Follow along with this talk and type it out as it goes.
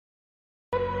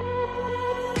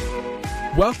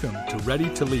Welcome to Ready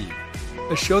to Lead,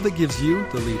 a show that gives you,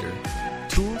 the leader,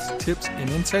 tools, tips, and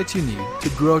insights you need to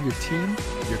grow your team,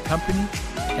 your company,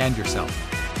 and yourself.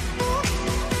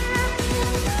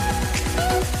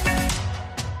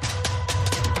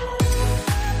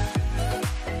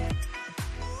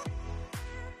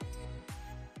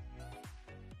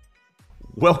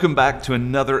 Welcome back to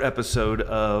another episode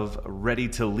of Ready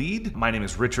to Lead. My name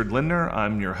is Richard Lindner.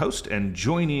 I'm your host, and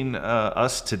joining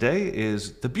us today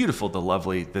is the beautiful, the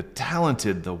lovely, the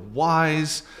talented, the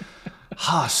wise,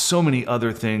 so many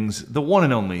other things, the one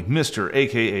and only Mr.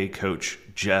 AKA Coach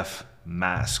Jeff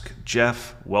Mask.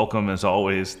 Jeff, welcome as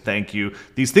always. Thank you.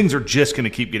 These things are just going to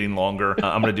keep getting longer.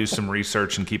 I'm going to do some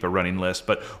research and keep a running list,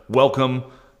 but welcome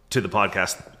to the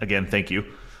podcast. Again, thank you.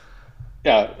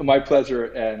 Yeah, my pleasure.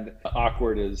 And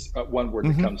awkward is one word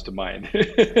that comes to mind.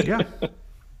 Yeah.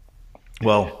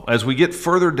 Well, as we get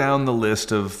further down the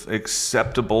list of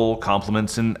acceptable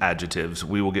compliments and adjectives,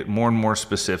 we will get more and more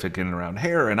specific in and around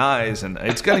hair and eyes, and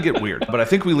it's going to get weird. But I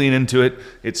think we lean into it.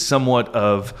 It's somewhat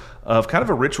of kind of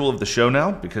a ritual of the show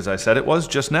now, because I said it was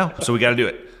just now. So we got to do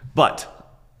it. But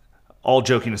all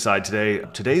joking aside,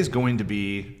 today is going to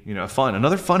be,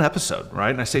 another fun episode,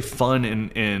 right? And I say fun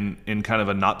in kind of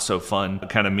a not so fun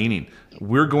kind of meaning.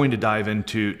 We're going to dive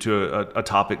into a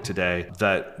topic today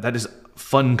that is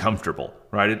fun comfortable,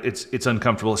 right? It's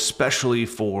uncomfortable, especially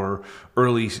for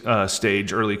early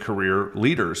stage, early career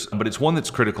leaders, but it's one that's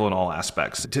critical in all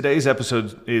aspects. Today's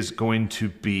episode is going to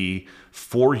be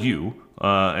for you,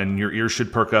 and your ears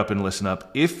should perk up and listen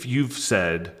up. If you've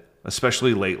said,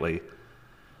 especially lately,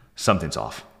 something's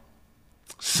off.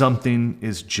 Something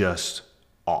is just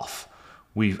off.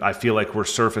 I feel like we're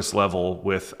surface level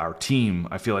with our team.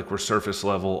 I feel like we're surface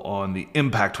level on the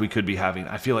impact we could be having.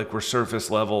 I feel like we're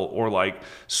surface level or like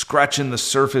scratching the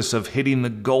surface of hitting the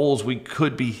goals we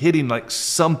could be hitting. Like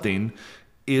something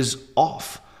is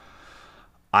off.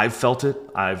 I've felt it.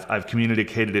 I've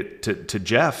communicated it to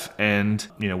Jeff, and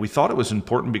we thought it was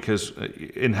important because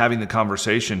in having the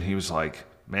conversation, he was like,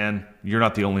 "Man, you're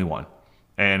not the only one."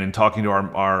 And in talking to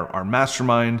our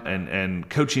mastermind and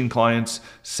coaching clients,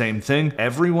 same thing.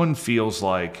 Everyone feels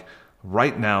like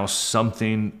right now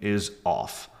something is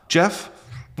off. Jeff,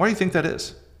 why do you think that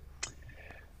is?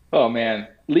 Oh man,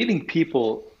 leading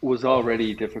people was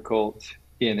already difficult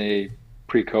in a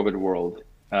pre-COVID world,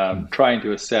 trying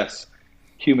to assess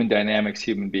human dynamics,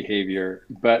 human behavior,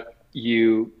 but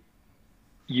you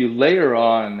layer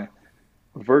on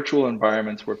virtual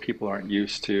environments where people aren't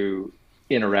used to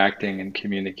interacting and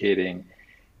communicating,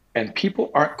 and people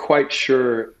aren't quite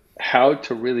sure how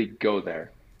to really go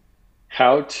there,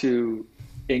 how to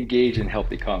engage in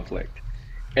healthy conflict.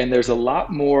 And there's a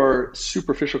lot more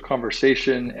superficial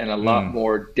conversation and a lot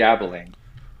more dabbling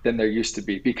than there used to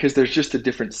be, because there's just a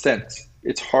different sense.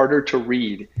 It's harder to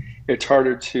read, it's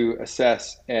harder to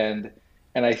assess, and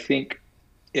I think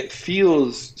it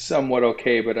feels somewhat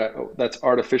okay, but that's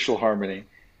artificial harmony,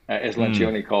 as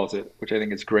Lencioni calls it, which I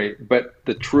think is great. But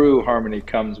the true harmony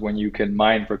comes when you can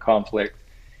mine for conflict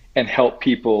and help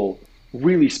people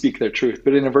really speak their truth.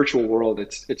 But in a virtual world,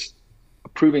 it's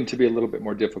proving to be a little bit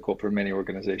more difficult for many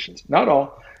organizations. Not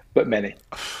all, but many.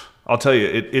 I'll tell you,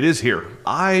 it is here.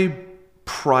 I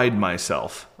pride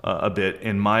myself a bit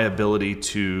in my ability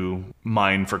to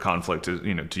mine for conflict,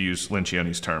 to use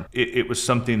Lencioni's term. It was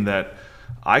something that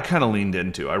I kind of leaned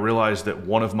into. I realized that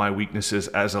one of my weaknesses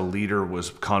as a leader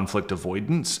was conflict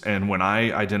avoidance. And when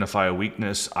I identify a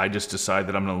weakness, I just decide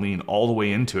that I'm going to lean all the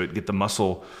way into it, get the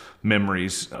muscle memory,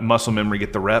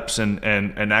 get the reps,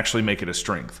 and actually make it a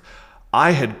strength.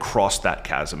 I had crossed that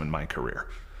chasm in my career.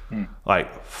 Like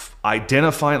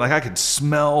identifying, like I could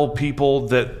smell people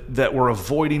that were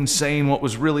avoiding saying what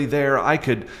was really there.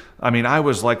 I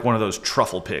was like one of those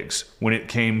truffle pigs when it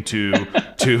came to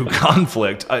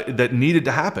conflict that needed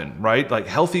to happen, right? Like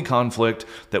healthy conflict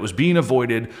that was being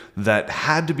avoided, that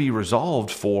had to be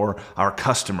resolved for our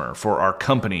customer, for our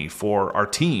company, for our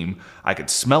team. I could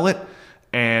smell it,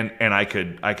 and I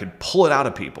could pull it out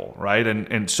of people, right?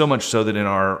 And so much so that in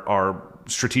our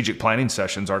strategic planning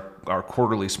sessions, our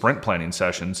quarterly sprint planning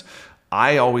sessions,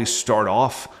 I always start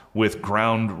off with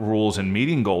ground rules and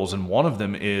meeting goals. And one of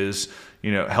them is,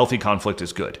 healthy conflict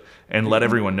is good, and let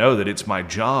everyone know that it's my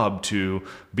job to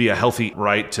be a healthy,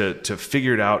 right, to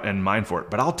figure it out and mine for it.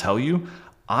 But I'll tell you,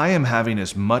 I am having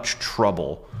as much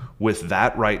trouble with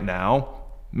that right now,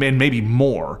 and maybe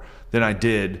more than I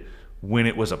did when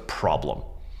it was a problem.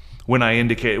 When I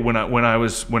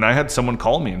had someone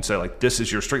call me and say, like, this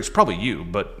is your strength, it's probably you,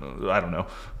 but I don't know.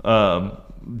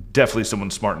 Definitely someone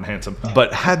smart and handsome.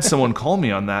 But had someone call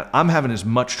me on that, I'm having as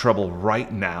much trouble right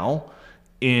now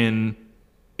in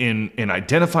in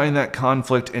identifying that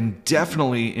conflict and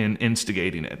definitely in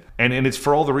instigating it. And it's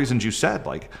for all the reasons you said,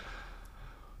 like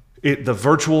the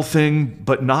virtual thing,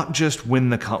 but not just when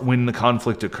the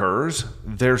conflict occurs.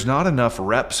 There's not enough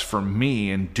reps for me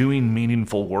in doing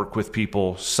meaningful work with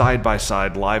people side by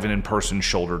side, live and in person,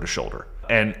 shoulder to shoulder.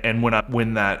 And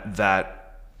when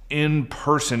that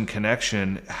in-person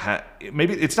connection,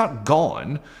 maybe it's not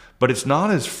gone, but it's not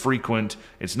as frequent,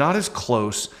 it's not as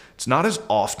close, it's not as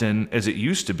often as it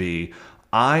used to be.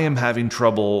 I am having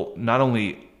trouble not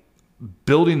only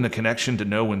building the connection to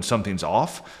know when something's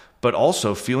off, but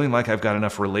also feeling like I've got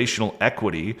enough relational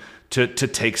equity to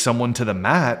take someone to the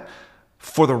mat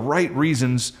for the right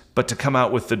reasons, but to come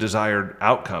out with the desired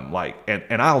outcome.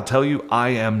 And I'll tell you, I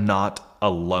am not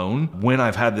alone. When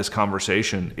I've had this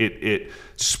conversation, it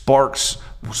sparks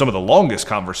some of the longest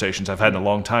conversations I've had in a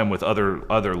long time with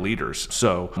other leaders.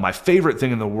 So my favorite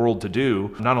thing in the world to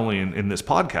do, not only in this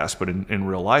podcast, but in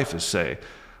real life, is say,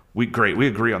 we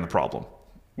agree on the problem.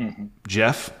 Mm-hmm.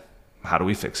 Jeff, how do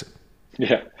we fix it?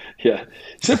 Yeah.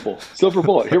 Simple, silver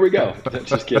bullet. Here we go.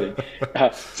 Just kidding.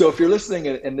 So if you're listening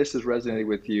and this is resonating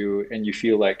with you and you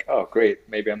feel like, oh, great,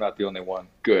 maybe I'm not the only one.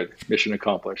 Good. Mission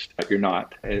accomplished. You're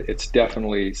not. It's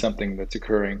definitely something that's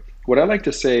occurring. What I like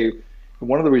to say,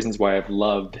 one of the reasons why I've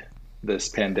loved this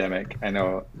pandemic, I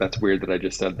know that's weird that I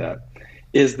just said that,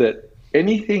 is that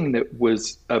anything that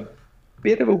was a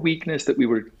bit of a weakness that we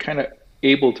were kind of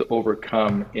able to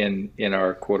overcome in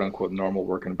our quote unquote normal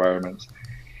work environments,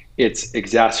 it's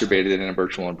exacerbated in a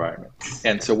virtual environment.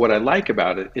 And so what I like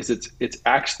about it is it's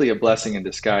actually a blessing in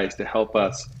disguise to help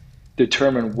us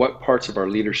determine what parts of our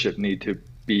leadership need to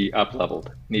be up-leveled,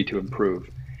 need to improve.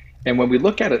 And when we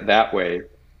look at it that way,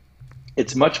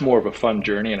 it's much more of a fun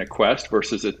journey and a quest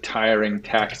versus a tiring,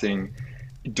 taxing,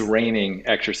 draining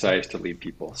exercise to lead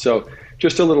people. So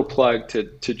just a little plug to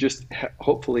just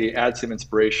hopefully add some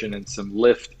inspiration and some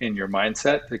lift in your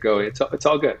mindset to go, it's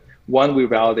all good. One, we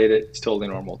validate it, it's totally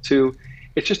normal. Two,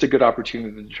 it's just a good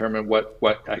opportunity to determine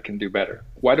what I can do better.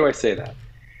 Why do I say that?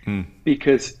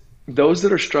 Because those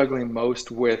that are struggling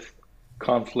most with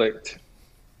conflict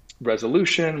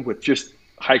resolution, with just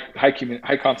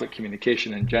high conflict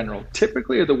communication in general,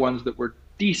 typically are the ones that were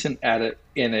decent at it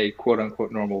in a quote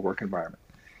unquote normal work environment.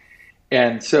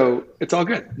 And so it's all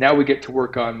good. Now we get to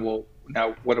work on, well,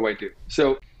 now what do I do?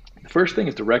 So the first thing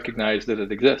is to recognize that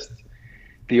it exists.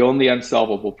 The only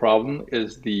unsolvable problem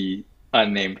is the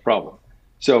unnamed problem.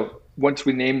 So once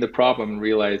we name the problem and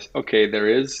realize, okay, there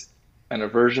is an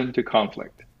aversion to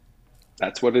conflict.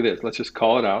 That's what it is. Let's just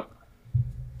call it out.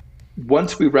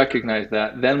 Once we recognize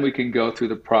that, then we can go through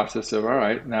the process of, all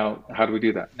right, now how do we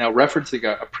do that? Now, referencing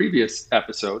a previous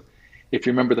episode, if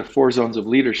you remember the 4 zones of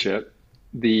leadership,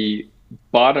 the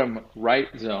bottom right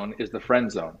zone is the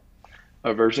friend zone.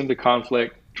 Aversion to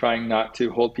conflict, trying not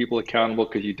to hold people accountable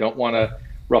because you don't want to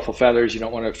ruffle feathers, you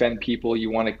don't want to offend people, you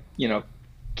want to,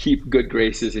 keep good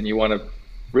graces, and you want to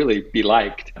really be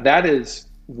liked. That is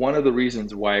one of the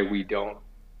reasons why we don't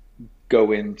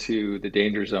go into the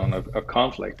danger zone of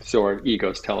conflict. So our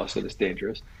egos tell us that it's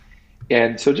dangerous.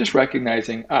 And so just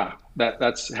recognizing,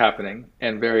 that's happening.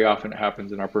 And very often it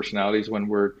happens in our personalities when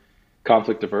we're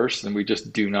conflict averse and we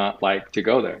just do not like to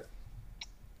go there.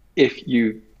 If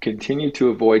you continue to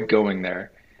avoid going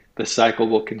there, the cycle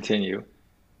will continue.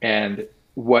 And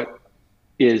what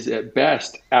is at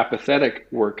best apathetic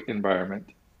work environment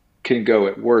can go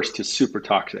at worst to super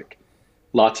toxic.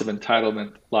 Lots of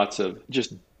entitlement, lots of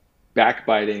just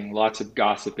backbiting, lots of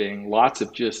gossiping, lots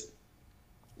of just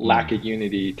lack of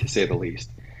unity, to say the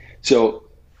least. So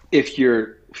if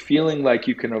you're feeling like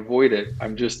you can avoid it,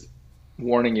 I'm just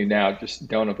warning you now, just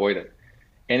don't avoid it.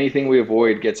 Anything we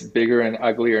avoid gets bigger and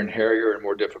uglier and hairier and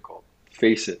more difficult.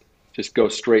 Face it. Just go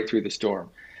straight through the storm.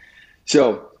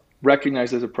 So recognize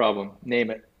there's a problem,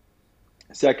 name it.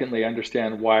 Secondly,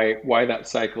 understand why that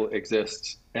cycle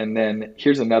exists. And then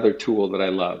here's another tool that I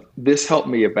love. This helped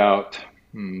me about,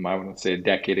 I want to say a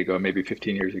decade ago, maybe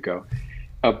 15 years ago,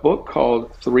 a book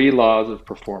called 3 Laws of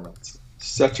Performance.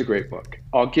 Such a great book.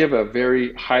 I'll give a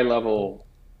very high level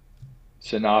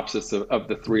synopsis of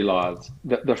the 3 laws.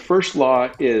 The first law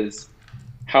is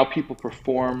how people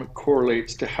perform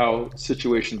correlates to how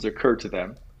situations occur to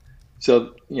them.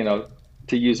 So,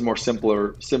 to use more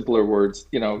simpler words,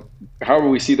 however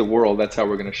we see the world, that's how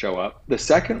we're going to show up. The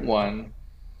second one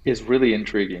is really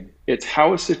intriguing. It's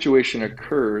how a situation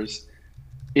occurs.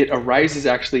 It arises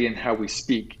actually in how we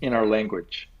speak, in our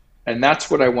language. And that's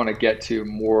what I want to get to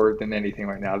more than anything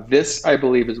right now. This, I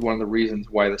believe, is one of the reasons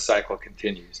why the cycle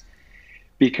continues.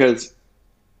 Because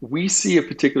we see a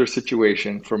particular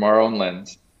situation from our own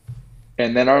lens,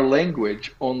 and then our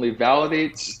language only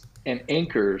validates and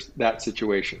anchors that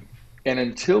situation. And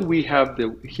until we have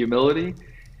the humility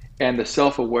and the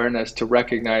self-awareness to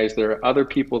recognize there are other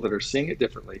people that are seeing it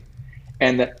differently,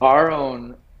 and that our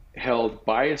own held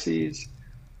biases,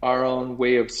 our own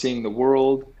way of seeing the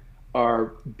world,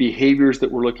 our behaviors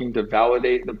that we're looking to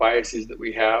validate the biases that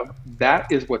we have,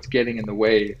 that is what's getting in the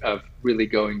way of really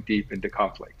going deep into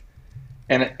conflict.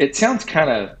 And it sounds kind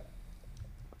of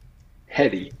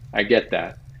heady, I get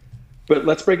that, but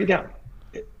let's break it down.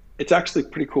 It's actually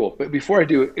pretty cool. But before I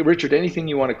do, Richard, anything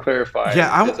you want to clarify?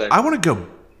 Yeah, I want to go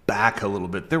back a little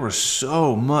bit. There was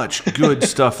so much good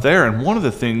stuff there. And one of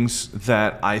the things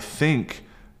that I think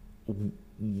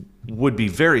would be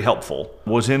very helpful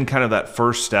was in kind of that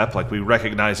first step, like we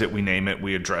recognize it, we name it,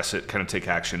 we address it, kind of take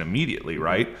action immediately,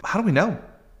 right? How do we know?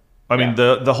 I mean,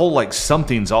 the whole like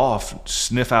something's off,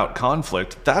 sniff out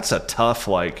conflict, that's a tough,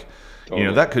 like, totally. You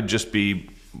know, that could just be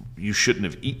you shouldn't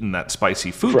have eaten that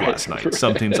spicy food last night. Right.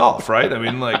 Something's off, right? I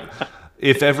mean, like,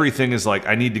 if everything is like,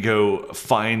 I need to go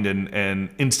find and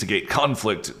instigate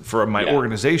conflict for my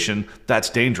organization, that's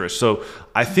dangerous. So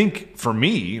I think for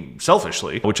me,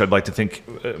 selfishly, which I'd like to think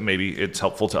maybe it's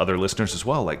helpful to other listeners as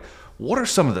well, like, what are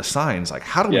some of the signs? Like,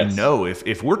 how do we know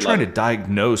if we're trying to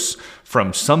diagnose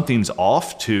from something's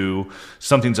off to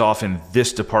something's off in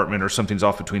this department or something's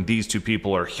off between these two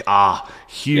people, or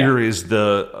here is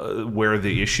the where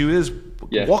the issue is?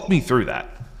 Yes. Walk me through that.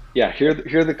 Yeah, here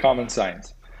are the common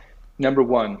signs. Number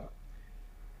one,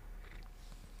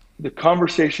 the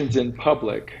conversations in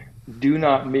public do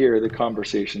not mirror the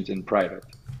conversations in private.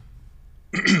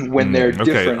 When they're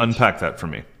different. Okay, unpack that for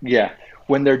me. Yeah.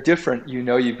 When they're different, you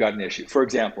know you've got an issue. For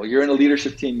example, you're in a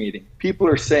leadership team meeting. People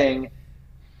are saying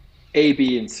A,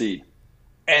 B, and C.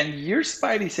 And your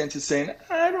spidey sense is saying,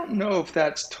 I don't know if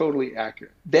that's totally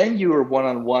accurate. Then you are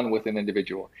one-on-one with an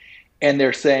individual. And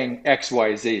they're saying X,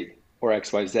 Y, Z, or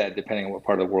X, Y, Z, depending on what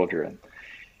part of the world you're in.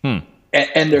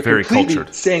 And they're very completely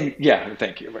cultured. Saying,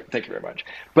 thank you very much.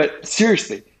 But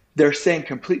seriously, they're saying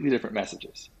completely different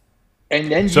messages.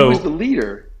 And then you as the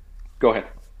leader, go ahead.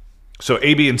 So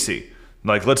A, B, and C.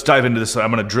 Like, let's dive into this.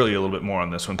 I'm going to drill you a little bit more on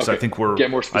this one because I think we're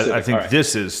get more specific. I think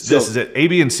this is it. A,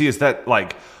 B, and C, is that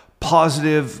like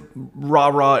positive,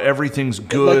 rah, everything's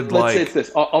good? Let's say it's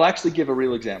this. I'll actually give a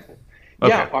real example. Okay.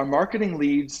 Yeah, our marketing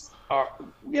leads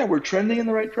we're trending in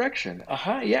the right direction.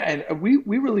 And we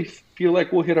really feel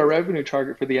like we'll hit our revenue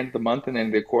target for the end of the month and end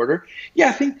of the quarter. Yeah,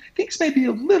 I think things may be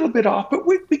a little bit off, but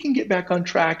we can get back on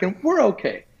track and we're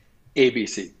okay.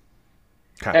 ABC.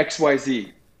 Okay.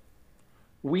 XYZ.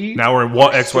 Now we're in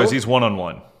XYZ's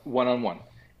one-on-one. One-on-one.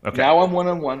 Okay. Now I'm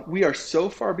one-on-one. We are so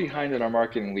far behind in our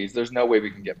marketing leads, there's no way we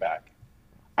can get back.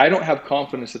 I don't have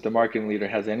confidence that the marketing leader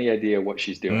has any idea what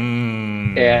she's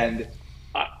doing. And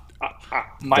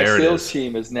my sales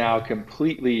team is now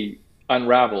completely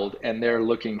unraveled and they're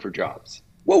looking for jobs.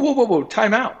 Whoa,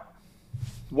 time out.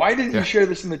 Why didn't you share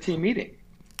this in the team meeting?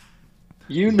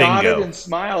 You nodded and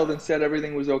smiled and said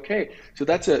everything was okay. So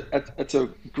that's a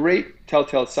great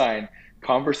telltale sign.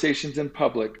 Conversations in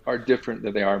public are different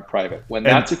than they are in private. When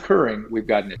that's occurring, we've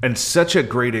gotten it. And such a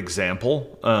great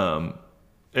example,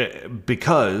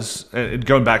 because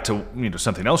going back to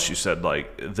something else you said,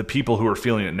 like the people who are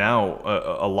feeling it now,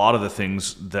 a lot of the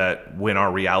things that when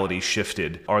our reality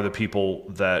shifted are the people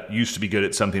that used to be good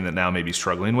at something that now may be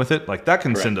struggling with it. Like that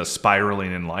can send us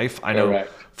spiraling in life. I know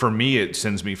for me, it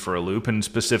sends me for a loop, and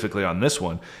specifically on this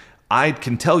one, I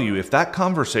can tell you if that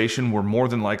conversation were more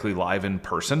than likely live in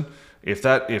person.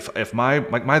 If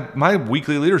my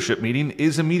weekly leadership meeting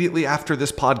is immediately after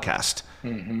this podcast,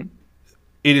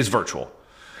 it is virtual.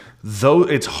 Though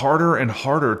it's harder and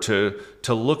harder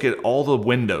to look at all the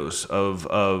windows of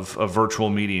a virtual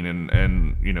meeting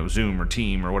and Zoom or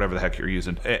Team or whatever the heck you're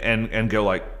using and go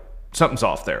like, something's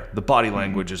off there. The body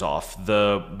language is off.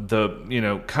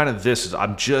 The kind of this is,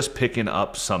 I'm just picking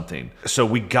up something. So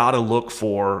we got to look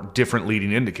for different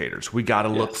leading indicators. We got to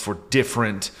look for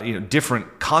different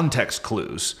context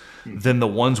clues than the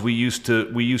ones we used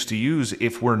to use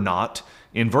if we're not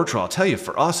in virtual. I'll tell you,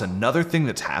 for us, another thing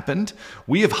that's happened,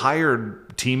 we have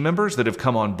hired team members that have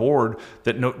come on board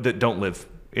that don't live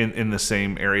in the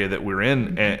same area that we're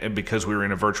in, and because we were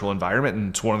in a virtual environment,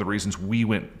 and it's one of the reasons we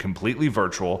went completely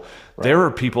virtual. There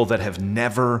are people that have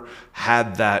never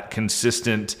had that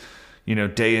consistent,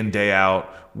 day in, day out,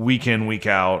 week in, week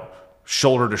out,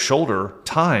 shoulder to shoulder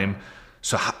time.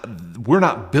 So we're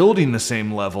not building the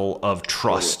same level of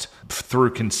trust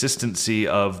through consistency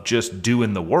of just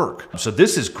doing the work. So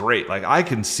this is great. Like I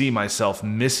can see myself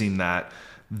missing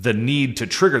the need to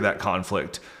trigger that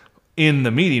conflict in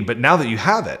the meeting. But now that you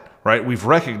have it, right, we've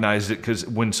recognized it, because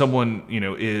when someone,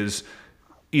 is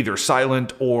either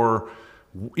silent or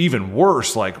even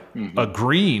worse, like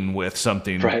agreeing with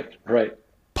something Right.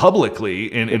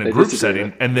 publicly in a group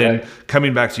setting, and then Right.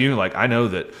 coming back to you like, I know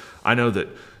that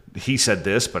he said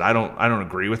this, but I don't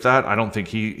agree with that. I don't think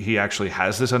he actually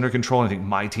has this under control. I think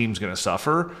my team's going to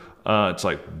suffer. It's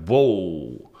like,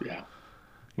 whoa. Yeah.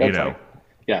 You know.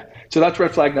 Yeah. So that's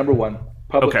red flag number one.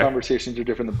 Public Okay. conversations are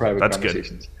different than private That's good.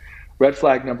 conversations. Red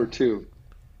flag number two,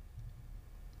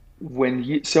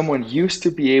 when someone used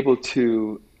to be able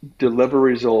to deliver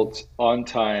results on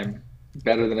time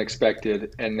better than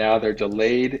expected, and now they're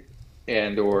delayed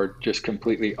and or just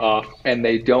completely off, and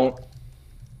they don't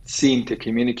seem to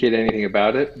communicate anything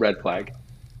about it, red flag.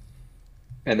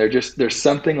 And there's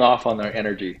something off on their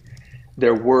energy.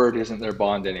 Their word isn't their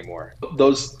bond anymore.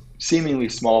 Those seemingly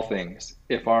small things,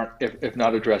 if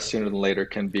not addressed sooner than later,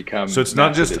 can become. So it's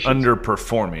not just issues.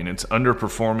 underperforming. It's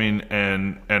underperforming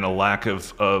and a lack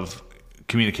of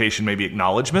communication, maybe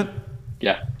acknowledgement.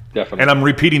 Yeah, definitely. And I'm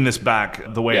repeating this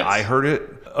back the way Yes. I heard it.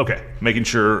 Okay, making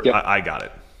sure Yep. I got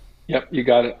it. Yep, you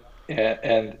got it.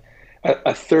 And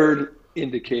a third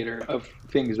indicator of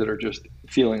things that are just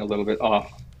feeling a little bit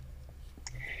off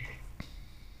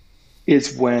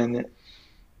is when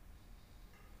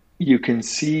you can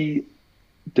see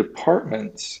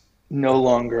departments no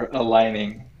longer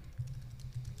aligning,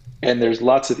 and there's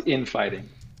lots of infighting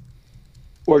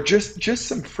or just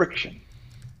some friction.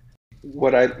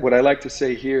 What I like to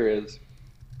say here is,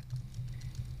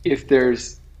 if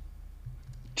there's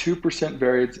 2%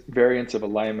 variance of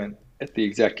alignment at the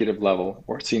executive level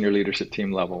or senior leadership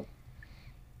team level,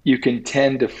 you can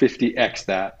 10 to 50x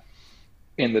that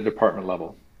in the department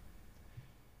level.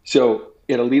 So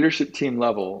at a leadership team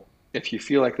level, if you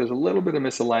feel like there's a little bit of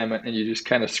misalignment and you just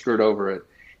kind of skirt over it,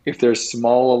 if there's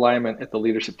small alignment at the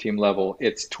leadership team level,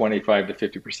 it's 25 to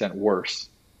 50% worse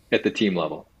at the team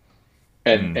level.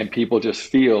 And people just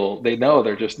feel, they know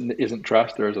there just isn't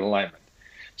trust, there isn't alignment.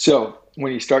 So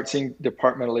when you start seeing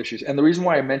departmental issues, and the reason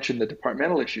why I mentioned the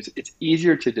departmental issues, it's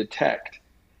easier to detect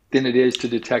than it is to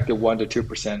detect a 1 to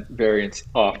 2% variance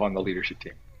off on the leadership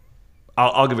team.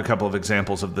 I'll give a couple of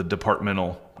examples of the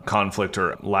departmental conflict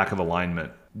or lack of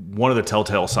alignment. One of the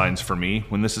telltale signs for me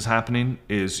when this is happening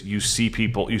is you see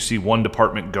one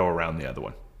department go around the other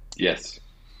one. Yes.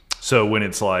 So when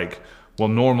it's like, well,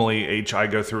 normally I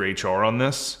go through HR on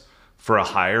this for a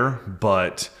hire,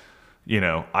 but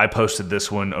I posted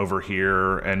this one over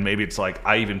here, and maybe it's like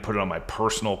I even put it on my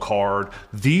personal card.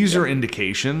 These are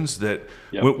indications that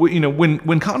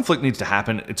when conflict needs to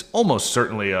happen, it's almost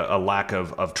certainly a lack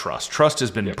of trust. Trust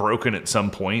has been broken at some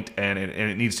point, and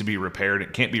it needs to be repaired.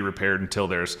 It can't be repaired until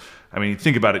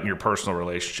think about it in your personal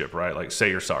relationship, right? Like, say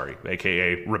you're sorry,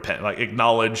 aka repent, like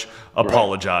acknowledge,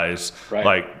 apologize, Right.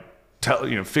 like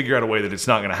figure out a way that it's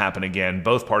not going to happen again.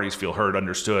 Both parties feel heard,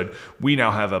 understood. We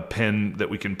now have a pin that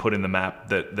we can put in the map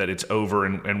that it's over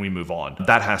and we move on.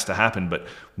 That has to happen. But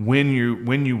when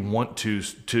you want to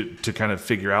kind of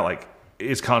figure out, like,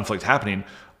 is conflict happening?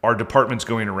 Are departments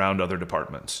going around other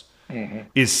departments? Mm-hmm.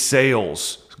 Is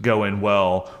sales going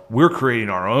well? We're creating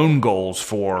our own goals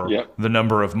for the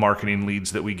number of marketing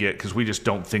leads that we get because we just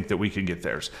don't think that we can get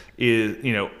theirs.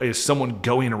 Is someone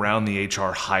going around the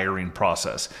HR hiring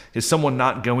process? Is someone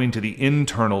not going to the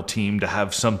internal team to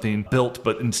have something built,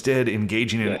 but instead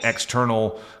engaging an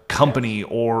external company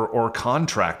or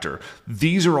contractor?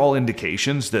 These are all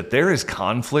indications that there is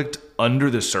conflict under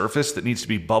the surface that needs to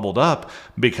be bubbled up,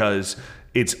 because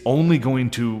it's only going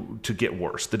to get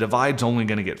worse. The divide's only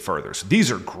going to get further. So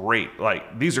these are great.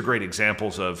 These are great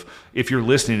examples of, if you're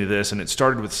listening to this and it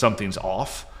started with something's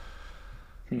off,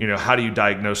 how do you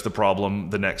diagnose the problem?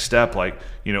 The next step,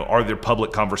 are there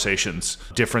public conversations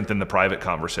different than the private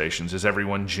conversations? Is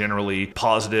everyone generally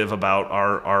positive about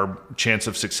our chance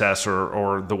of success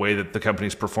or the way that the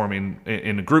company's performing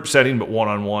in a group setting, but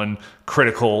one-on-one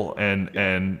critical and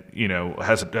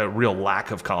has a real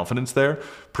lack of confidence there?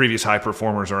 Previous high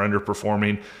performers are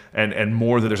underperforming, and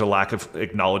more that there's a lack of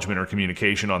acknowledgement or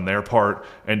communication on their part,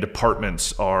 and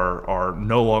departments are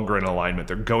no longer in alignment.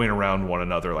 They're going around one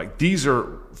another. Like, these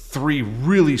are three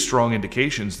really strong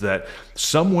indications that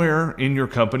somewhere in your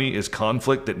company is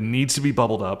conflict that needs to be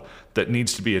bubbled up, that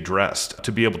needs to be addressed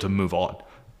to be able to move on.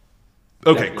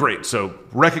 Okay, great. So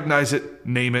recognize it,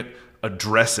 name it,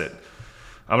 address it.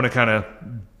 I'm going to kind of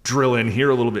drill in here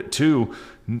a little bit too.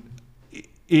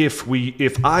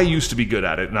 If I used to be good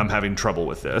at it and I'm having trouble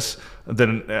with this,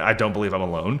 then I don't believe I'm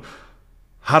alone.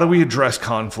 How do we address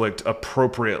conflict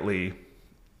appropriately?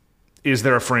 Is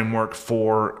there a framework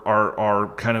for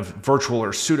our kind of virtual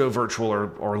or pseudo-virtual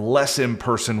or less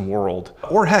in-person world?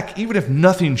 Or heck, even if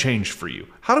nothing changed for you,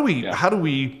 how do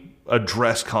we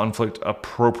address conflict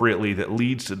appropriately that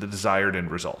leads to the desired end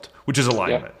result, which is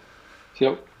alignment.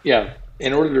 So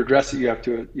in order to address it, you have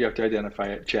to identify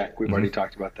it. Check. We've already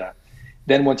talked about that.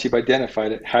 Then once you've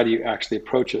identified it, how do you actually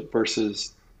approach it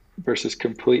versus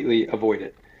completely avoid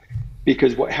it?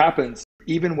 Because what happens,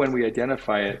 even when we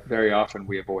identify it, very often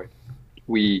we avoid.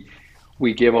 We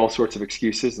give all sorts of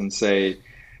excuses and say,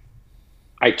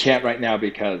 I can't right now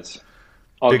because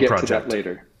I'll get to that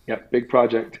later. Yep, big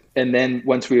project. And then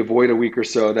once we avoid a week or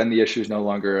so, then the issue is no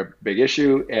longer a big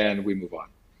issue and we move on.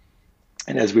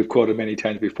 And as we've quoted many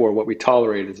times before, what we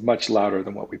tolerate is much louder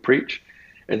than what we preach.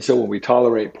 And so when we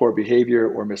tolerate poor behavior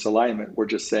or misalignment, we're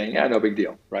just saying, no big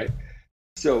deal, right?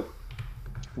 So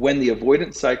when the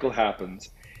avoidance cycle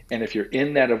happens, and if you're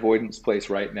in that avoidance place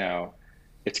right now,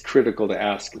 it's critical to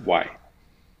ask why.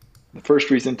 The first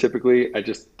reason, typically, I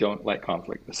just don't like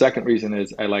conflict. The second reason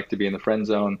is I like to be in the friend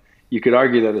zone. You could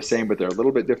argue they're the same, but they're a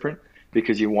little bit different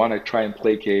because you want to try and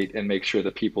placate and make sure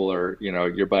that people are,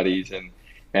 your buddies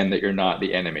and that you're not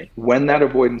the enemy. When that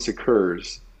avoidance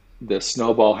occurs, the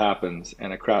snowball happens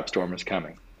and a crap storm is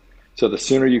coming. So the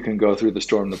sooner you can go through the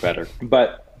storm, the better.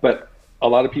 But a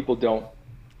lot of people don't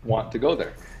want to go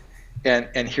there.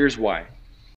 And here's why.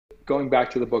 Going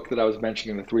back to the book that I was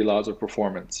mentioning, The 3 Laws of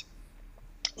Performance,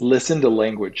 listen to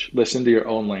language. Listen to your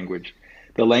own language.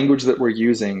 The language that we're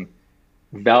using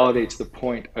validates the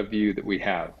point of view that we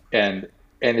have. And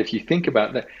if you think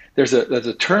about that, there's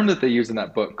a term that they use in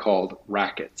that book called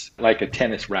rackets, like a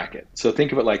tennis racket. So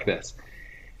think of it like this.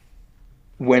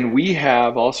 When we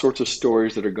have all sorts of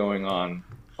stories that are going on,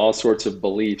 all sorts of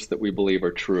beliefs that we believe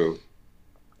are true,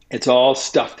 it's all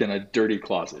stuffed in a dirty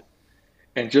closet.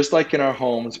 And just like in our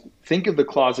homes, think of the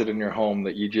closet in your home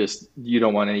that you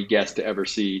don't want any guest to ever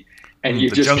see. And you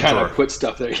just kind of put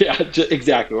stuff there. Yeah,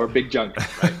 exactly. Or a big junk,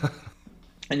 right?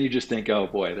 And you just think, oh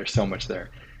boy, there's so much there.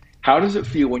 How does it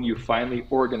feel when you finally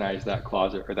organize that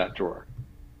closet or that drawer?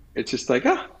 It's just like,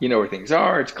 you know where things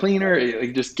are. It's cleaner.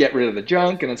 You just get rid of the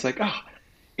junk. And it's like,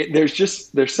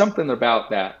 there's something about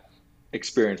that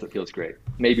experience that feels great.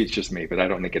 Maybe it's just me, but I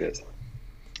don't think it is.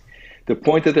 The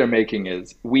point that they're making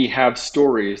is we have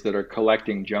stories that are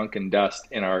collecting junk and dust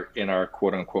in our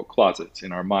quote unquote closets,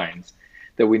 in our minds,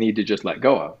 that we need to just let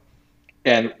go of.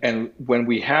 And when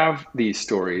we have these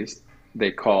stories,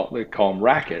 they call them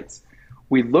rackets,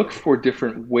 we look for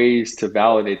different ways to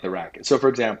validate the racket. So for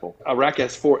example, a racket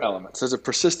has 4 elements. There's a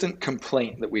persistent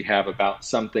complaint that we have about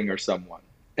something or someone.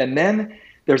 And then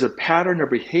there's a pattern or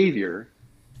behavior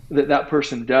that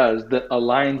person does that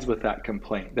aligns with that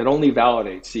complaint, that only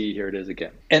validates, see, here it is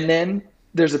again. And then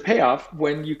there's a payoff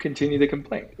when you continue the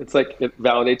complaint. It's like it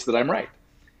validates that I'm right.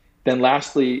 Then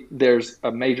lastly, there's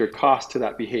a major cost to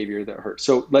that behavior that hurts.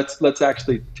 So let's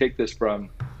actually take this from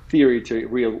theory to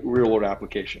real world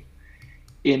application.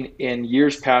 In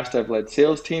years past, I've led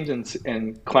sales teams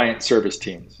and client service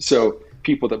teams. So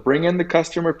people that bring in the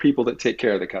customer, people that take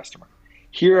care of the customer.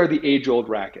 Here are the age-old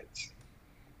rackets.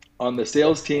 On the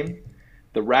sales team,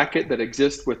 the racket that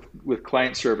exists with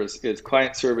client service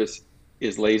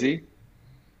is lazy.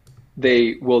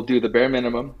 They will do the bare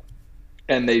minimum,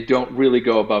 and they don't really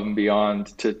go above and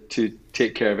beyond to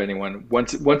take care of anyone.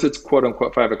 Once it's quote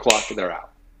unquote 5 o'clock, they're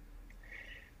out.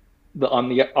 On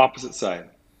the opposite side,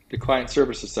 the client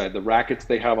services side, the rackets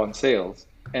they have on sales,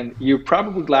 and you're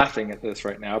probably laughing at this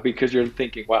right now because you're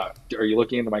thinking, wow, are you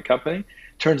looking into my company?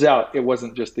 Turns out it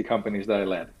wasn't just the companies that I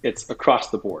led. It's across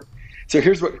the board. So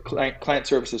here's what client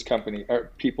services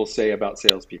people say about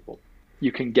salespeople.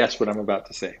 You can guess what I'm about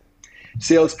to say.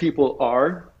 Salespeople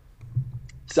are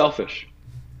selfish,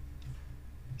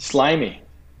 slimy,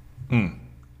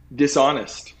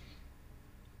 dishonest,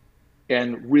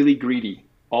 and really greedy.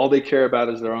 All they care about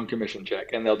is their own commission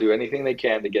check, and they'll do anything they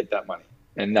can to get that money,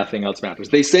 and nothing else matters.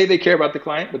 They say they care about the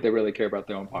client, but they really care about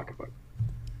their own pocketbook.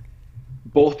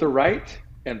 Both are right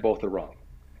and both are wrong.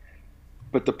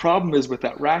 But the problem is with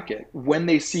that racket, when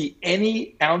they see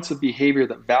any ounce of behavior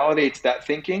that validates that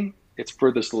thinking, it's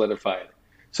further solidified.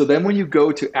 So then when you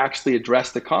go to actually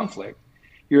address the conflict,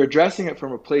 you're addressing it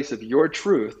from a place of your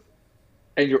truth,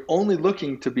 and you're only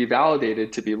looking to be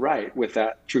validated to be right with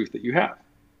that truth that you have,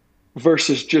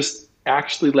 versus just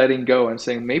actually letting go and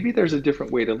saying, maybe there's a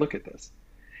different way to look at this.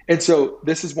 And so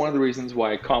this is one of the reasons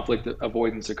why conflict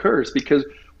avoidance occurs, because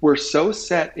we're so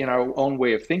set in our own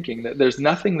way of thinking that there's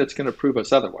nothing that's going to prove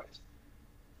us otherwise.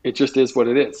 It just is what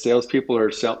it is. Salespeople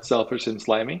are selfish and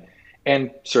slimy,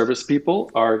 and service people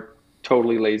are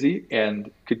totally lazy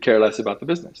and could care less about the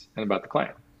business and about the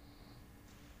client.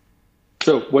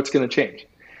 So what's going to change?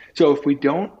 So if we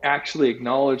don't actually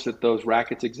acknowledge that those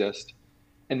rackets exist,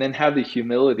 and then have the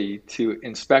humility to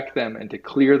inspect them and to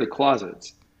clear the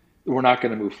closets, we're not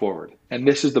going to move forward. And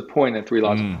this is the point in 3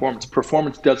 laws of performance.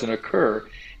 Performance doesn't occur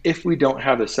if we don't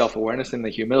have the self-awareness and the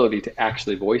humility to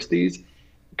actually voice these,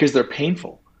 because they're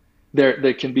painful.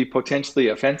 They can be potentially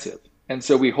offensive. And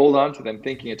so we hold on to them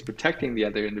thinking it's protecting the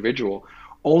other individual,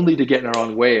 only to get in our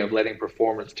own way of letting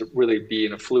performance to really be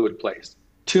in a fluid place.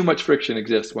 Too much friction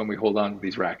exists when we hold on to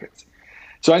these rackets.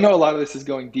 So I know a lot of this is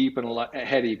going deep and a lot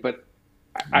heady, but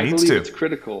I believe it's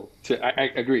critical to,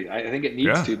 I agree. I think it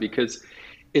needs to, because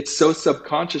it's so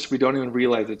subconscious we don't even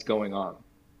realize it's going on.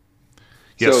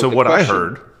 Yeah, so what I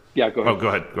heard. Yeah, go ahead. Oh, go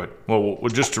ahead. Well,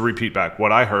 just to repeat back,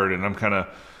 what I heard, and I'm kind of,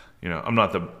 I'm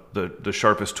not the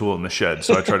sharpest tool in the shed,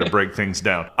 so I try to break things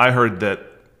down. I heard that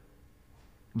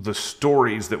the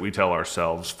stories that we tell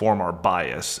ourselves form our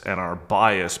bias, and our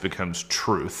bias becomes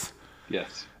truth.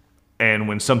 Yes. And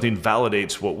when something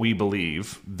validates what we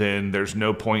believe, then there's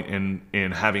no point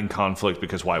in having conflict,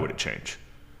 because why would it change?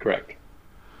 Correct.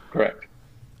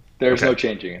 There's no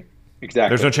changing it. Exactly.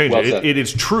 There's no changing it. It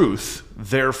is truth.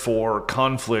 Therefore,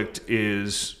 conflict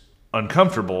is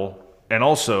uncomfortable and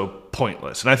also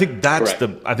pointless. And I think that's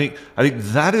I think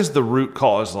that is the root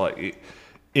cause. Like,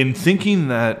 in thinking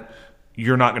that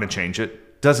you're not going to change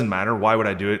it, doesn't matter. Why would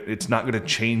I do it? It's not going to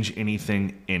change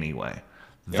anything anyway.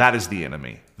 Yep. That is the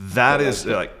enemy. That is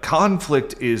like,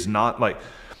 conflict is not like,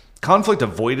 conflict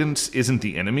avoidance isn't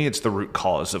the enemy. It's the root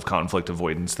cause of conflict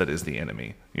avoidance that is the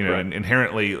enemy. And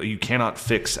inherently, you cannot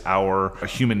fix our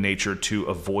human nature to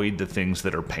avoid the things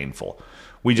that are painful.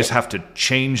 We just have to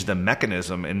change the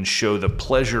mechanism and show the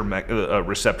pleasure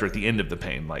receptor at the end of the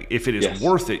pain. Like, if it is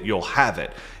worth it, you'll have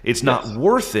it. It's not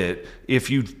worth it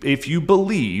if you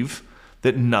believe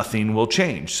that nothing will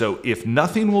change. So if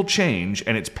nothing will change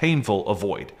and it's painful,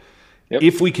 avoid. Yep.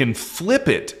 If we can flip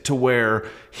it to where,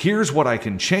 here's what I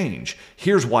can change,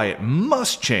 here's why it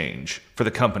must change for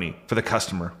the company, for the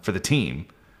customer, for the team,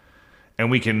 and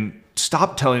we can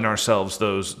stop telling ourselves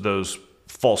those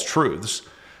false truths,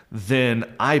 then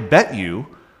I bet you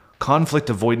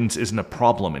conflict avoidance isn't a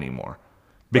problem anymore.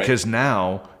 Because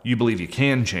now you believe you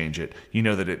can change it. You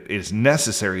know that it is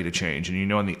necessary to change. And you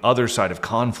know on the other side of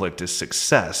conflict is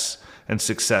success. And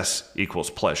success equals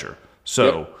pleasure.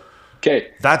 So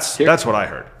that's what I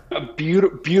heard. A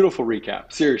beautiful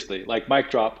recap. Seriously. Like,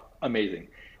 mic drop. Amazing.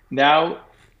 Now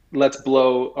let's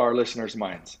blow our listeners'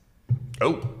 minds.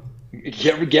 Oh.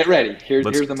 Get ready. Here's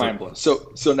the mind blow.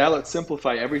 So now let's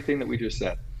simplify everything that we just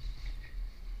said.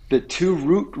 The two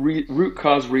root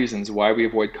cause reasons why we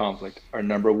avoid conflict are,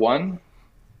 number one,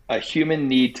 a human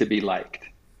need to be liked.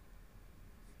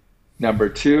 Number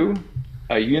two,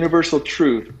 a universal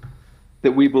truth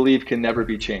that we believe can never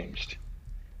be changed.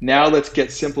 Now let's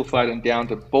get simplified and down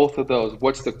to both of those.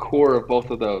 What's the core of both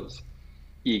of those?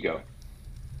 Ego.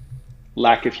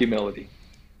 Lack of humility.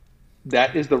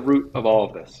 That is the root of all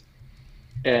of this.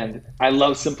 And I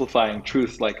love simplifying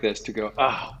truths like this to go,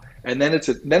 and then it's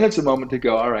a moment to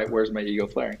go, all right, where's my ego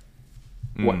flaring?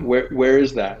 Where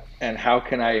is that? And how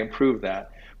can I improve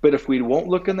that? But if we won't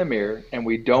look in the mirror and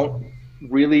we don't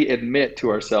really admit to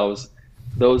ourselves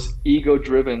those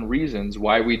ego-driven reasons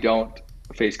why we don't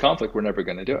face conflict, we're never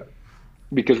going to do it.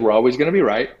 Because we're always going to be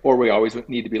right, or we always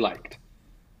need to be liked.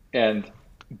 And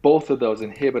both of those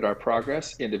inhibit our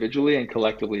progress individually and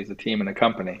collectively as a team and a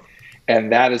company.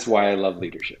 And that is why I love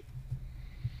leadership.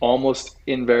 Almost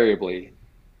invariably,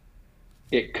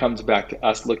 it comes back to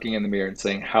us looking in the mirror and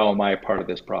saying, how am I a part of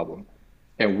this problem?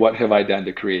 And what have I done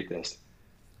to create this?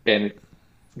 And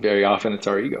very often it's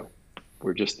our ego.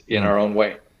 We're just in our own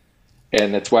way.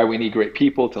 And that's why we need great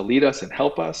people to lead us and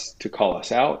help us, to call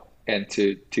us out, and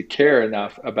to care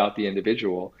enough about the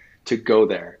individual to go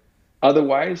there.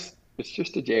 Otherwise, it's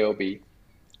just a job.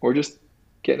 We're just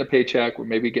getting a paycheck. We're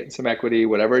maybe getting some equity,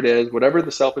 whatever it is, whatever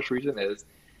the selfish reason is.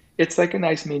 It's like a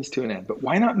nice means to an end. But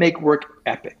why not make work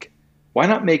epic? Why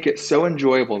not make it so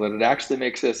enjoyable that it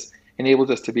actually enables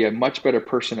us to be a much better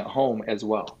person at home as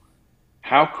well?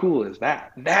 How cool is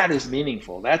that? That is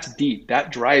meaningful. That's deep.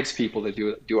 That drives people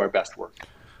to do our best work.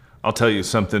 I'll tell you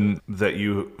something that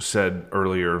you said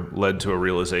earlier led to a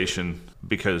realization,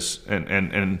 because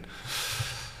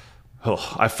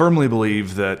I firmly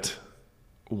believe that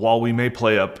while we may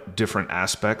play up different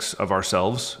aspects of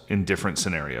ourselves in different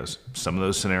scenarios, some of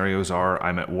those scenarios are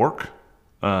I'm at work,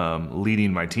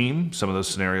 leading my team. Some of those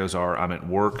scenarios are I'm at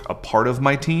work, a part of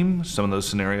my team. Some of those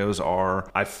scenarios are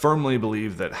I firmly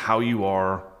believe that how you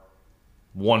are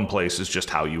one place is just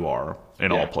how you are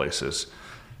in all places.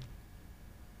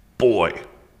 Boy,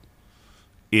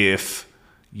 if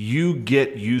you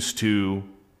get used to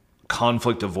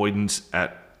conflict avoidance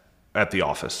at the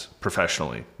office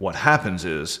professionally, what happens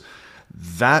is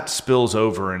that spills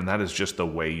over, and that is just the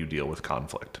way you deal with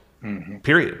conflict.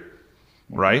 Period.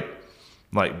 right?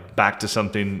 Like back to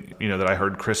something, that I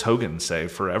heard Chris Hogan say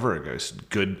forever ago.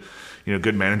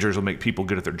 Good managers will make people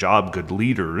good at their job. Good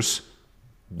leaders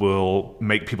will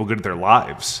make people good at their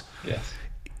lives. Yes.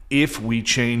 If we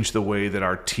change the way that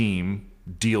our team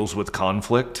deals with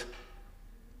conflict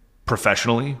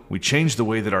professionally, we change the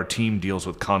way that our team deals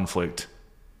with conflict,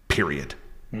 period.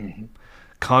 Mm-hmm.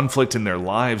 Conflict in their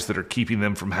lives that are keeping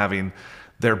them from having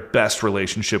their best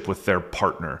relationship with their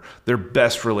partner, their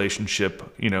best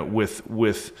relationship,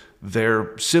 with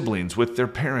their siblings, with their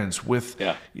parents, with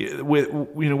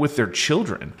their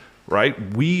children,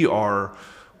 right? We are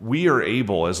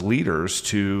able as leaders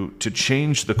to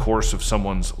change the course of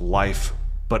someone's life,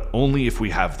 but only if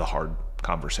we have the hard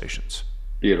conversations.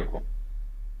 Beautiful.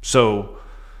 So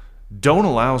don't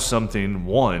allow something,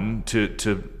 one,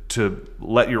 to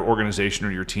let your organization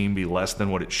or your team be less than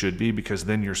what it should be, because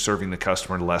then you're serving the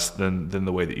customer less than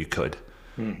the way that you could,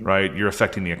 mm-hmm. right? You're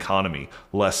affecting the economy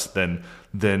less than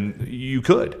you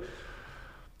could.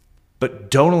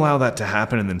 But don't allow that to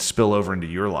happen and then spill over into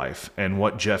your life. And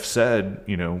what Jeff said,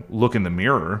 look in the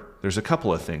mirror. There's a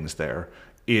couple of things there.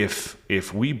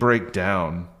 If we break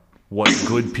down what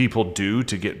good people do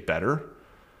to get better,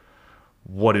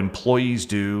 what employees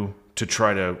do to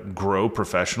try to grow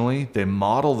professionally, they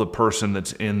model the person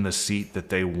that's in the seat that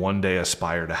they one day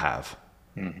aspire to have.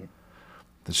 Mm-hmm.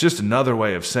 It's just another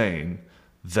way of saying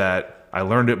that I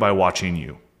learned it by watching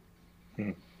you.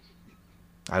 Mm-hmm.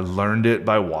 I learned it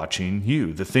by watching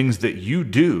you. The things that you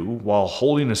do while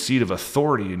holding a seat of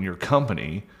authority in your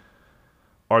company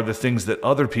are the things that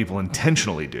other people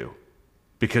intentionally do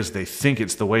because they think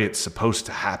it's the way it's supposed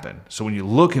to happen. So when you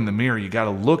look in the mirror, you got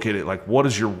to look at it like, what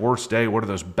is your worst day? What are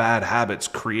those bad habits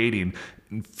creating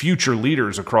future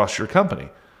leaders across your company?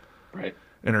 Right.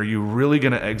 And are you really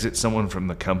going to exit someone from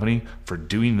the company for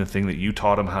doing the thing that you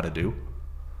taught them how to do?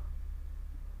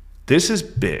 This is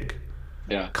big.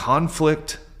 Yeah.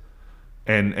 Conflict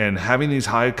and having these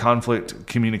high conflict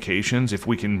communications, if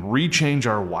we can rechange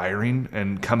our wiring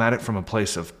and come at it from a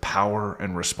place of power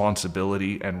and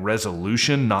responsibility and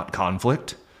resolution, not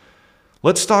conflict.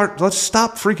 Let's stop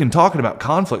freaking talking about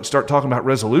conflict, start talking about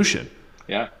resolution.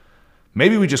 Yeah.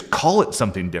 Maybe we just call it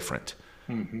something different.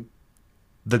 Mm-hmm.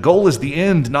 The goal is the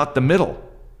end, not the middle.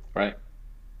 Right.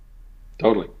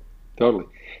 Totally.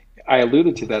 I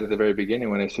alluded to that at the very beginning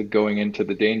when I said going into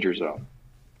the danger zone.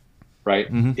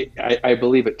 Right. Mm-hmm. I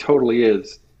believe it totally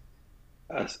is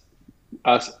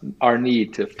our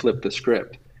need to flip the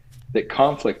script, that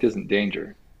conflict isn't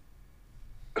danger.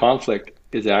 Conflict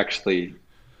is actually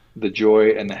the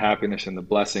joy and the happiness and the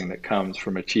blessing that comes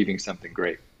from achieving something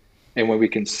great. And when we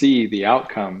can see the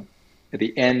outcome at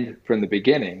the end from the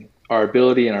beginning, our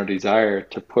ability and our desire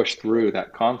to push through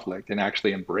that conflict and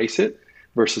actually embrace it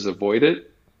versus avoid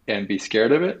it and be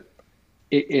scared of it,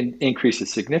 it increases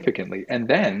significantly, and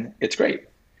then it's great.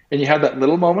 And you have that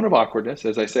little moment of awkwardness,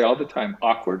 as I say all the time,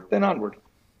 awkward, then onward.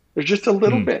 There's just a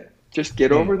little bit. Just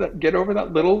get over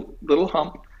that little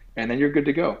hump, and then you're good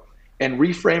to go. And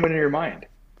reframe it in your mind.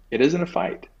 It isn't a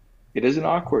fight. It isn't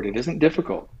awkward. It isn't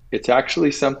difficult. It's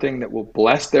actually something that will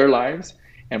bless their lives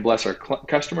and bless our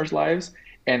customers' lives.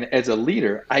 And as a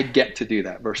leader, I get to do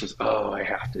that versus, I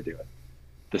have to do it.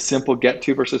 The simple get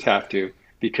to versus have to,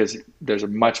 because there's a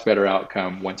much better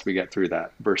outcome once we get through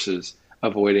that versus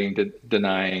avoiding,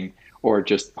 denying, or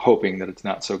just hoping that it's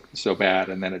not so bad,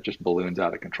 and then it just balloons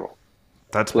out of control.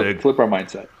 That's big. Flip our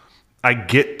mindset. I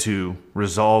get to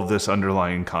resolve this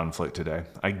underlying conflict today.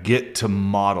 I get to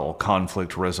model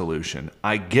conflict resolution.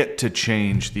 I get to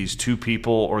change these two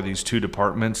people or these two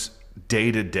departments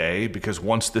day to day, because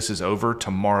once this is over,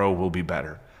 tomorrow will be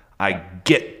better. I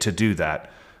get to do that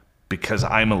because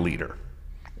I'm a leader.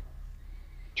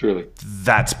 Truly.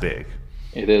 That's big.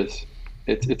 It is.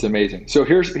 It's amazing. So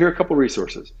here are a couple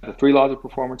resources. The 3 Laws of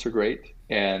Performance are great,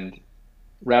 and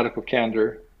Radical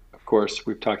Candor, of course,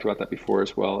 we've talked about that before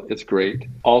as well. It's great.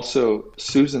 Also,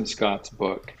 Susan Scott's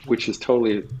book, which is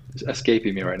totally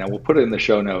escaping me right now. We'll put it in the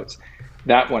show notes.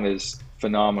 That one is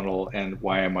phenomenal, and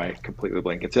why am I completely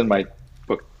blank? It's in my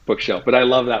bookshelf, but I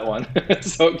love that one.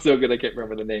 so good. I can't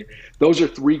remember the name. Those are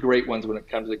 3 great ones when it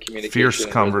comes to communication. Fierce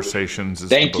Conversations is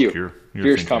Thank the book you. you're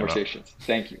Fierce Conversations. About.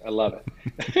 Thank you. I love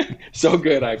it. So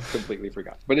good. I completely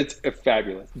forgot, but it's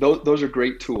fabulous. Those are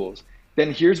great tools.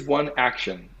 Then here's one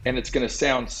action, and it's going to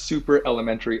sound super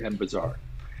elementary and bizarre.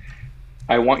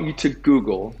 I want you to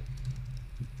Google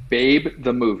Babe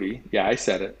the movie. Yeah, I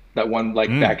said it. That one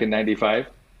back in 95.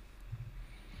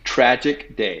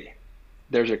 Tragic Day.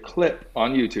 There's a clip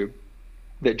on YouTube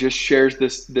that just shares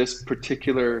this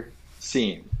particular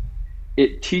scene.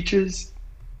 It teaches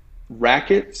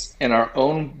rackets and our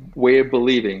own way of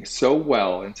believing so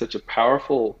well, and such a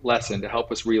powerful lesson to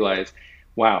help us realize,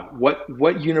 wow,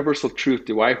 what universal truth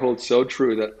do I hold so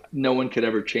true that no one could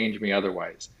ever change me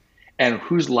otherwise? And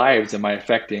whose lives am I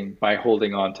affecting by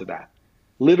holding on to that?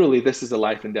 Literally, this is a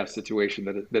life and death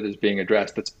situation that is being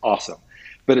addressed. That's awesome.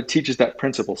 But it teaches that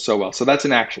principle so well. So that's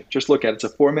an action. Just look at it. It's a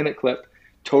 4-minute clip,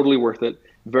 totally worth it.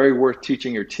 Very worth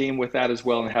teaching your team with that as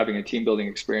well and having a team building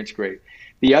experience. Great.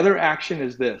 The other action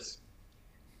is this.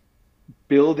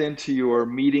 Build into your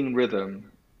meeting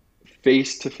rhythm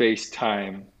face-to-face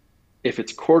time. If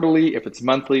it's quarterly, if it's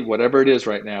monthly, whatever it is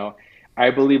right now, I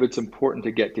believe it's important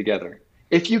to get together.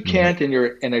 If you can't and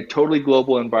you're in a totally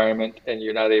global environment and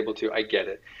you're not able to, I get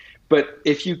it. But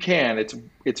if you can,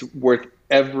 it's worth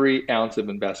every ounce of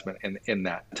investment in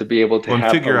that to be able to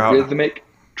have a rhythmic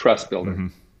trust builder. Mm-hmm.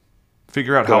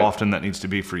 Figure out how often that needs to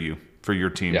be for you, for your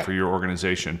team, for your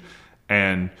organization,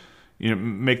 and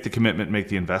make the commitment, make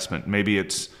the investment. Maybe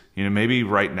it's maybe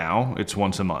right now it's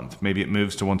once a month. Maybe it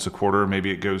moves to once a quarter.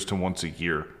 Maybe it goes to once a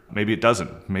year. Maybe it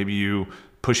doesn't. Maybe you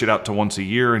push it out to once a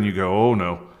year and you go, oh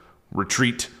no,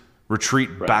 retreat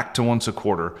back to once a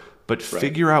quarter. But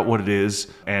figure out what it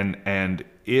is, and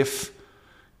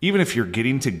even if you're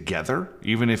getting together,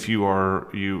 even if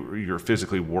you're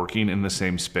physically working in the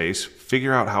same space,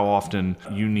 figure out how often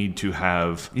you need to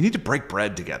break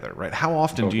bread together, right? How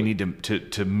often do you need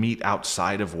to meet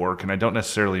outside of work? And I don't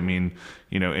necessarily mean,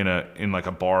 in like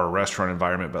a bar or restaurant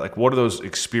environment, but like, what are those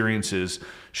experiences,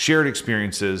 shared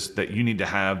experiences that you need to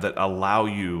have that allow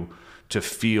you to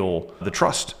feel the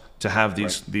trust to have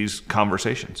these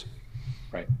conversations?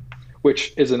 Right.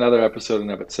 Which is another episode in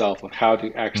of itself of how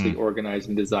to actually organize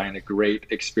and design a great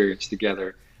experience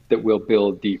together that will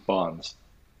build deep bonds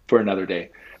for another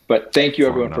day. But thank you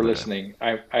everyone for listening.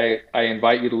 I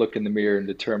invite you to look in the mirror and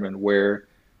determine where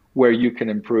you can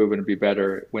improve and be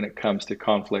better when it comes to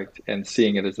conflict and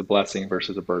seeing it as a blessing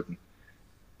versus a burden.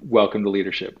 Welcome to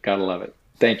leadership. Gotta love it.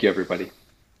 Thank you, everybody.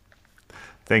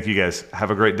 Thank you, guys.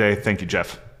 Have a great day. Thank you,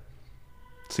 Jeff.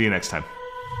 See you next time.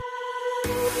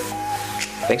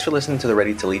 Thanks for listening to the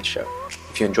Ready to Lead show.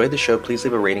 If you enjoyed the show, please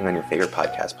leave a rating on your favorite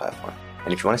podcast platform.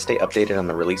 And if you want to stay updated on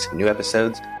the release of new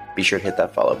episodes, be sure to hit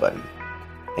that follow button.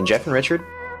 And Jeff and Richard,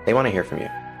 they want to hear from you.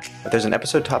 If there's an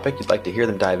episode topic you'd like to hear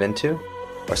them dive into,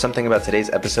 or something about today's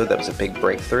episode that was a big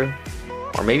breakthrough,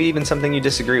 or maybe even something you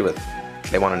disagree with,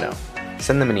 they want to know.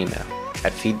 Send them an email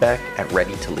at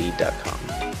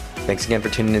feedback@readytolead.com. Thanks again for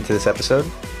tuning into this episode.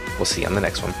 We'll see you on the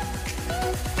next one.